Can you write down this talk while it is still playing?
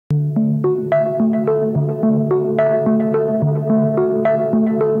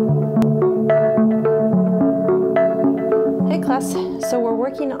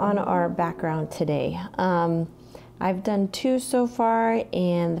on our background today. I've done two so far,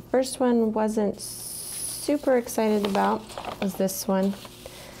 and the first one wasn't super excited about, was this one.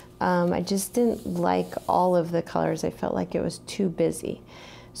 I just didn't like all of the colors. I felt like it was too busy.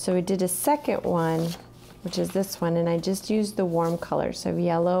 So we did a second one, which is this one, and I just used the warm colors, so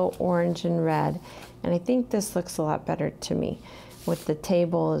yellow, orange, and red. And I think this looks a lot better to me, with the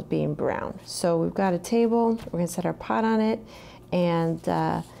table as being brown. So we've got a table, we're gonna set our pot on it, and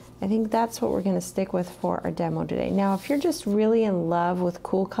I think that's what we're gonna stick with for our demo today. Now, if you're just really in love with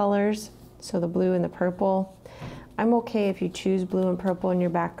cool colors, so the blue and the purple, I'm okay if you choose blue and purple in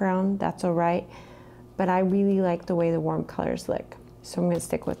your background, that's all right, but I really like the way the warm colors look, so I'm gonna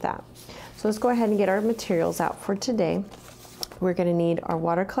stick with that. So let's go ahead and get our materials out for today. We're gonna need our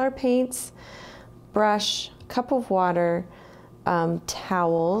watercolor paints, brush, cup of water,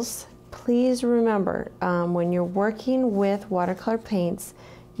 towels. Please remember, when you're working with watercolor paints,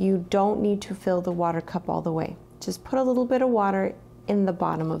 you don't need to fill the water cup all the way. Just put a little bit of water in the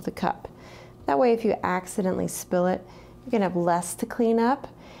bottom of the cup. That way, if you accidentally spill it, you're gonna have less to clean up,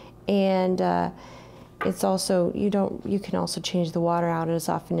 and it's also, you can also change the water out as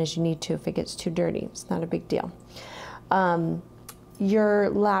often as you need to if it gets too dirty. It's not a big deal. Your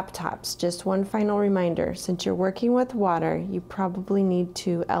laptops, just one final reminder, since you're working with water, you probably need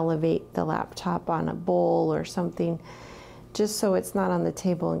to elevate the laptop on a bowl or something, just so it's not on the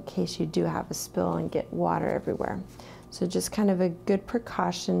table in case you do have a spill and get water everywhere. So just kind of a good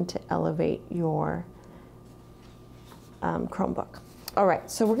precaution to elevate your Chromebook. All right,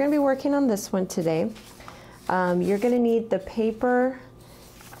 so we're gonna be working on this one today. You're gonna need the paper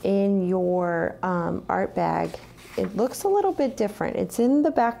in your art bag. It looks a little bit different. It's in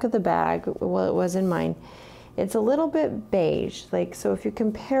the back of the bag, well, it was in mine. It's a little bit beige, like, so if you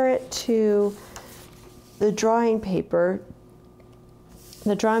compare it to the drawing paper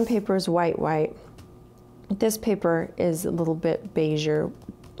is white. This paper is a little bit beigeier,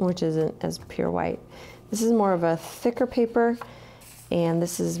 which isn't as pure white. This is more of a thicker paper, and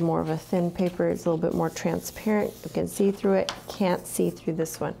this is more of a thin paper. It's a little bit more transparent. You can see through it. Can't see through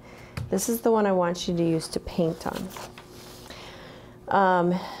this one. This is the one I want you to use to paint on.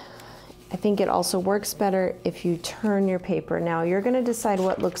 I think it also works better if you turn your paper. Now, you're gonna decide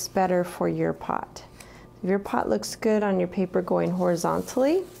what looks better for your pot. If your pot looks good on your paper going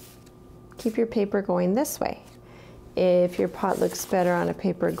horizontally, keep your paper going this way. If your pot looks better on a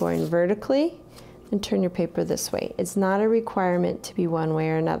paper going vertically, then turn your paper this way. It's not a requirement to be one way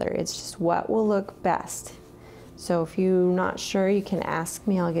or another. It's just what will look best. So if you're not sure, you can ask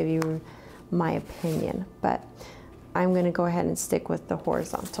me, I'll give you my opinion, but I'm gonna go ahead and stick with the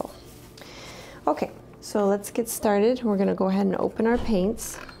horizontal. Okay, so let's get started. We're gonna go ahead and open our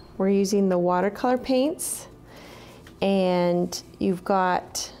paints. We're using the watercolor paints, and I've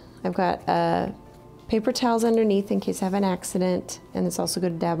got paper towels underneath in case I have an accident, and it's also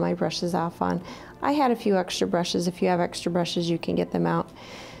good to dab my brushes off on. I had a few extra brushes. If you have extra brushes, you can get them out.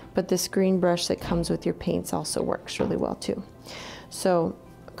 But this green brush that comes with your paints also works really well too. So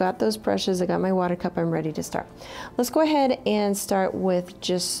I've got those brushes, I got my water cup, I'm ready to start. Let's go ahead and start with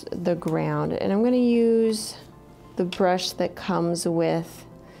just the ground. And I'm gonna use the brush that comes with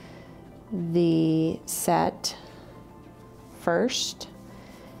the set first.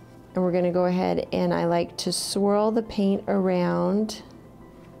 And we're gonna go ahead, and I like to swirl the paint around,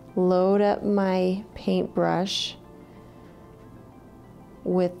 load up my paintbrush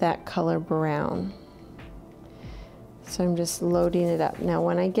with that color brown. So I'm just loading it up. Now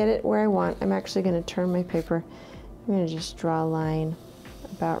when I get it where I want, I'm actually gonna turn my paper. I'm gonna just draw a line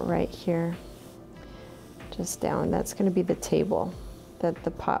about right here, just down. That's gonna be the table that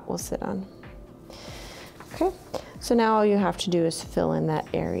the pot will sit on. Okay, so now all you have to do is fill in that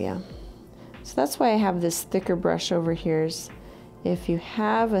area. So that's why I have this thicker brush over here. If you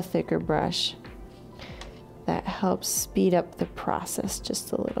have a thicker brush, that helps speed up the process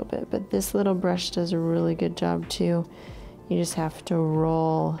just a little bit. But this little brush does a really good job too. You just have to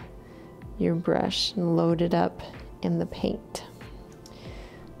roll your brush and load it up in the paint.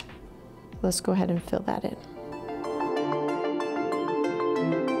 Let's go ahead and fill that in.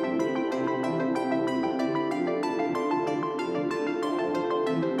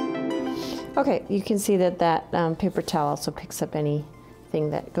 Okay, you can see that paper towel also picks up anything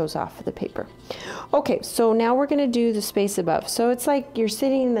that goes off of the paper. Okay, so now we're gonna do the space above. So it's like you're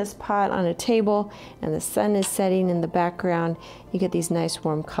sitting in this pot on a table and the sun is setting in the background. You get these nice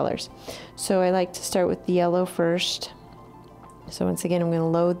warm colors. So I like to start with the yellow first. So once again, I'm gonna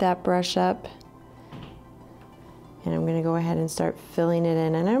load that brush up, and I'm gonna go ahead and start filling it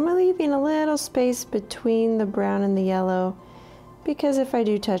in. And I'm leaving a little space between the brown and the yellow, because if I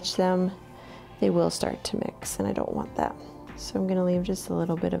do touch them, they will start to mix, and I don't want that. So I'm gonna leave just a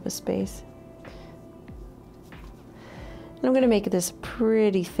little bit of a space. And I'm gonna make this a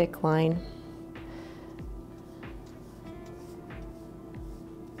pretty thick line.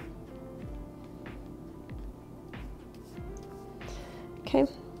 Okay.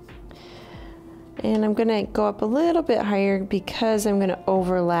 And I'm gonna go up a little bit higher because I'm gonna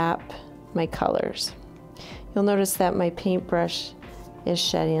overlap my colors. You'll notice that my paintbrush is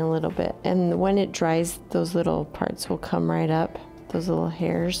shedding a little bit, and when it dries, those little parts will come right up, those little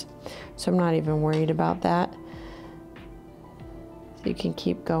hairs. So I'm not even worried about that. So you can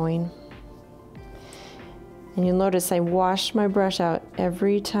keep going. And you'll notice I wash my brush out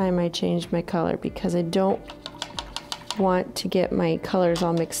every time I change my color because I don't want to get my colors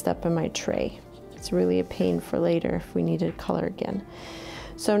all mixed up in my tray. It's really a pain for later if we need to color again.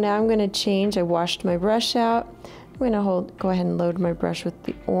 So now I'm going to change. I washed my brush out. I'm going to go ahead and load my brush with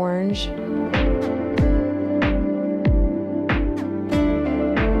the orange.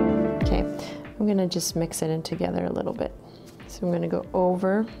 Okay, I'm going to just mix it in together a little bit. So I'm going to go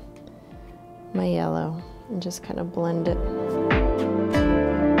over my yellow and just kind of blend it.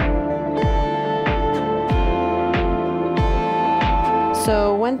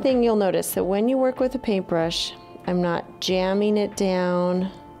 So one thing you'll notice that when you work with a paintbrush, I'm not jamming it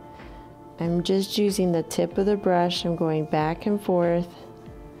down. I'm just using the tip of the brush. I'm going back and forth.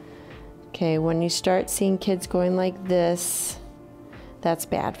 Okay, when you start seeing kids going like this, that's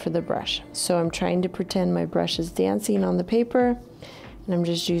bad for the brush. So I'm trying to pretend my brush is dancing on the paper, and I'm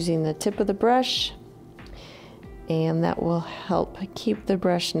just using the tip of the brush, and that will help keep the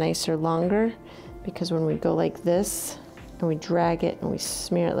brush nicer longer, because when we go like this and we drag it and we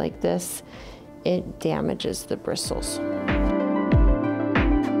smear it like this, it damages the bristles.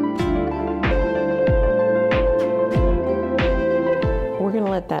 We're gonna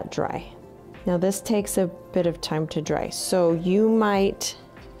let that dry. Now this takes a bit of time to dry, so you might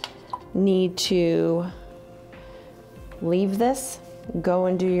need to leave this, go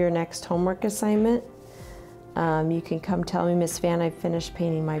and do your next homework assignment. You can come tell me, Miss Van, I've finished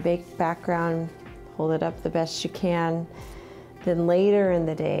painting my background, hold it up the best you can. Then later in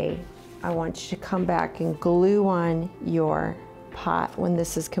the day, I want you to come back and glue on your pot when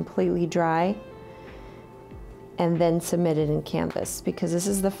this is completely dry, and then submit it in Canvas, because this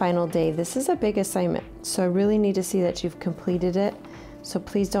is the final day. This is a big assignment, so I really need to see that you've completed it. So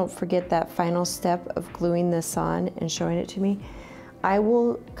please don't forget that final step of gluing this on and showing it to me. I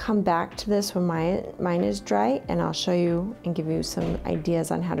will come back to this when mine is dry, and I'll show you and give you some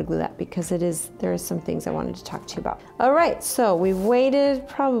ideas on how to glue that, because there are some things I wanted to talk to you about. All right, so we've waited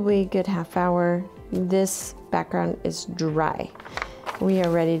probably a good half hour. This background is dry. We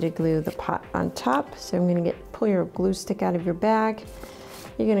are ready to glue the pot on top. So I'm gonna pull your glue stick out of your bag.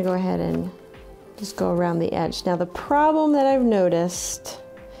 You're gonna go ahead and just go around the edge. Now the problem that I've noticed,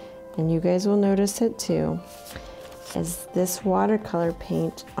 and you guys will notice it too, is this watercolor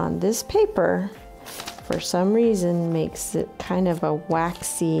paint on this paper, for some reason, makes it kind of a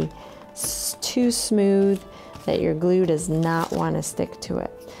waxy, too smooth, that your glue does not want to stick to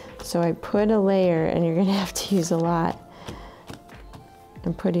it. So I put a layer, and you're gonna have to use a lot.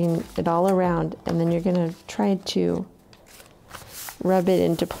 I'm putting it all around, and then you're gonna try to rub it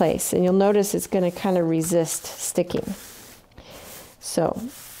into place. And you'll notice it's gonna kind of resist sticking. So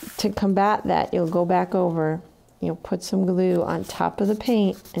to combat that, you'll go back over, you'll put some glue on top of the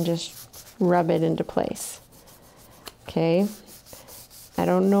paint and just rub it into place. Okay, I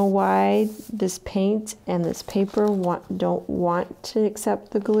don't know why this paint and this paper don't want to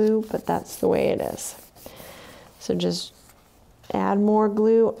accept the glue, but that's the way it is. So just add more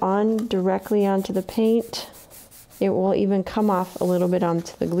glue directly onto the paint. It will even come off a little bit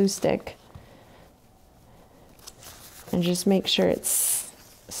onto the glue stick. And just make sure it's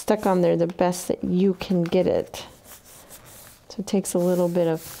stuck on there the best that you can get it. So it takes a little bit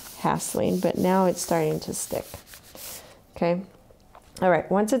of hassling, but now it's starting to stick. Okay. All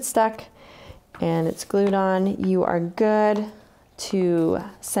right, once it's stuck and it's glued on, you are good to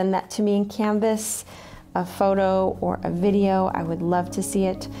send that to me in Canvas, a photo or a video. I would love to see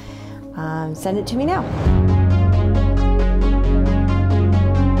it. Send it to me now.